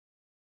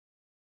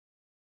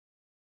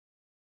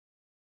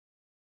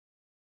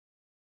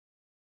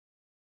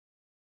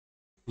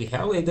we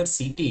have either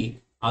CT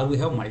or we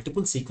have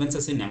multiple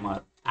sequences in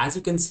MR. As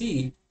you can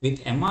see,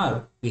 with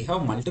MR, we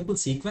have multiple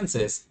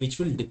sequences which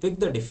will depict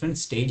the different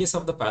stages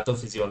of the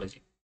pathophysiology.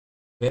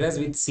 Whereas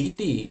with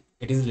CT,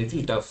 it is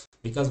little tough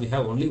because we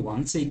have only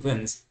one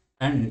sequence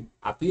and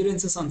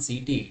appearances on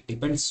CT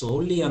depend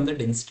solely on the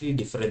density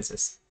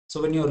differences.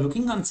 So when you are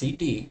looking on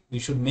CT, we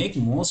should make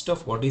most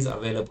of what is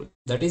available.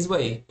 That is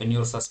why when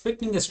you are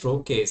suspecting a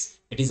stroke case,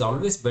 it is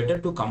always better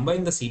to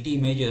combine the CT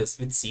images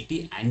with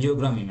CT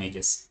angiogram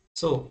images.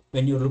 So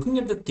when you're looking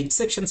at the thick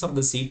sections of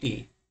the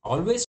CT,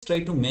 always try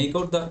to make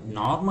out the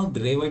normal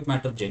gray white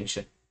matter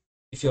junction.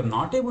 If you're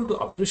not able to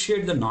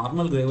appreciate the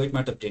normal gray white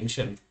matter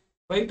junction,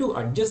 try to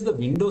adjust the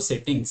window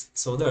settings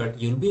so that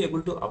you'll be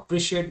able to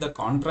appreciate the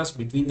contrast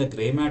between the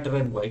gray matter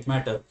and white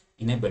matter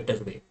in a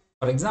better way.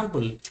 For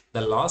example,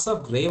 the loss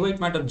of gray white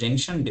matter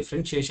junction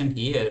differentiation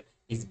here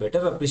is better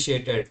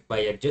appreciated by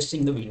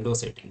adjusting the window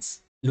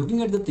settings.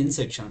 Looking at the thin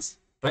sections,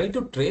 try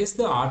to trace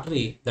the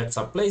artery that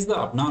supplies the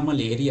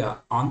abnormal area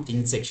on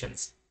thin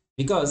sections,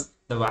 because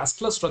the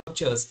vascular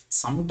structures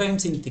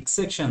sometimes in thick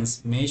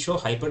sections may show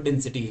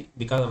hyperdensity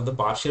because of the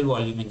partial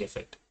voluming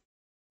effect.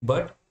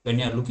 But when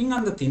you are looking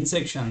on the thin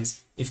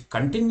sections, if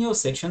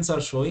continuous sections are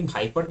showing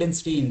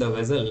hyperdensity in the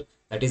vessel,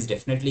 that is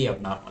definitely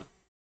abnormal.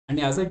 And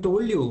as I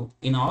told you,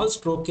 in all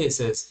stroke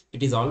cases,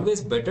 it is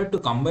always better to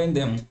combine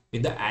them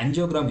with the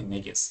angiogram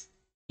images.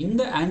 In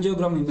the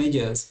angiogram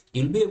images,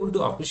 you'll be able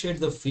to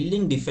appreciate the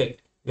filling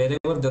defect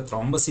wherever the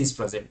thrombus is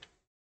present.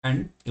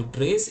 And you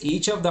trace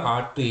each of the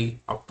artery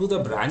up to the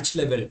branch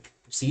level to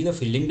see the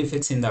filling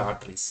defects in the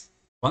arteries.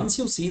 Once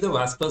you see the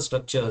vascular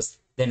structures,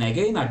 then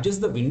again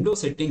adjust the window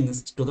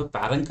settings to the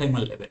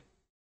parenchymal level.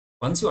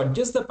 Once you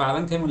adjust the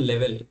parenchymal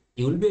level,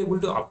 you will be able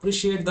to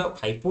appreciate the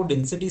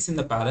hypodensities in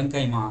the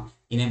parenchyma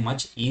in a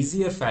much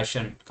easier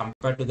fashion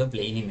compared to the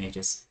plain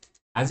images.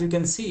 As you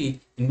can see,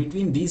 in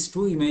between these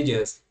two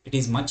images, it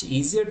is much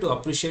easier to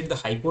appreciate the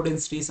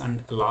hypodensities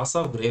and loss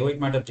of gray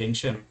white matter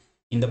junction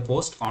in the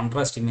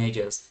post-contrast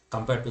images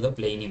compared to the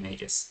plain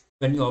images.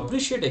 When you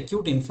appreciate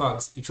acute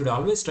infarcts, you should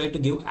always try to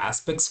give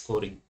aspect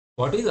scoring.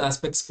 What is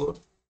aspect score?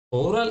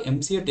 Overall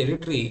MCA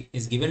territory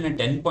is given a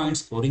 10-point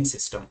scoring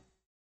system,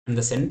 and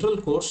the central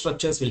core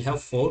structures will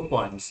have 4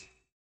 points.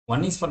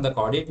 One is for the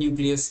caudate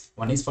nucleus,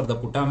 one is for the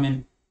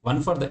putamen,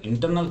 one for the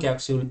internal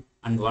capsule,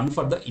 and one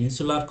for the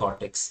insular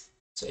cortex.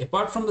 So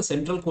apart from the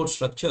central core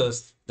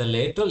structures, the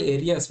lateral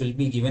areas will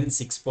be given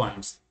 6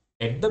 points.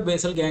 At the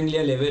basal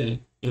ganglia level,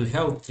 you will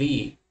have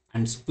 3,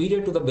 and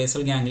superior to the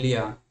basal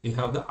ganglia, you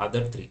have the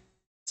other 3.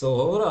 So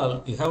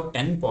overall, you have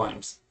 10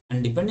 points,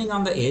 and depending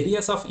on the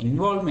areas of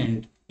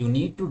involvement, you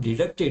need to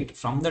deduct it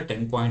from the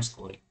 10-point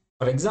scoring.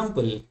 For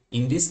example,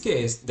 in this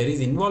case, there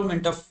is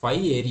involvement of 5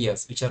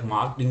 areas which are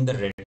marked in the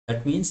red.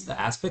 That means the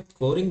aspect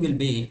scoring will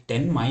be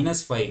 10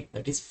 minus 5,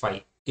 that is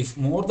 5. If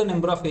more the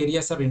number of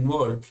areas are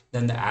involved,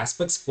 then the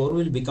aspect score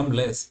will become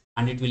less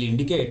and it will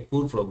indicate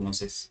poor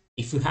prognosis.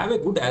 If you have a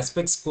good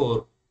aspect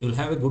score, you will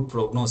have a good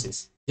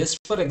prognosis. Just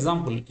for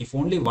example, if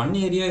only one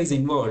area is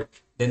involved,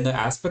 then the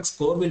aspect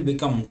score will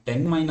become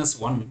 10 minus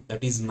 1,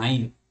 that is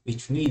 9,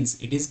 which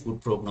means it is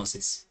good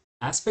prognosis.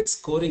 Aspect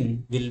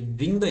scoring will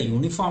bring the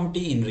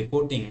uniformity in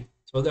reporting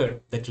so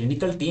that the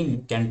clinical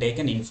team can take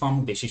an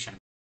informed decision.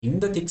 In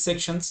the thick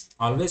sections,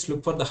 always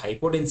look for the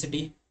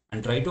hypodensity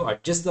and try to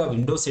adjust the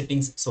window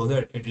settings so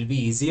that it will be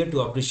easier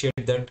to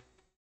appreciate that.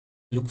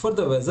 Look for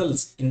the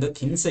vessels in the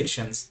thin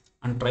sections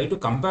and try to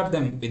compare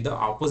them with the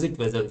opposite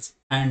vessels.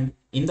 And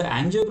in the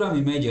angiogram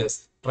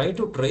images, try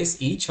to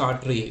trace each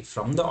artery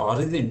from the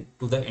origin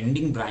to the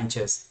ending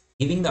branches,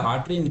 giving the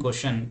artery in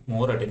question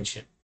more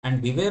attention. And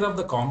beware of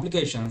the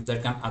complications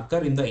that can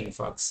occur in the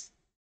infarcts.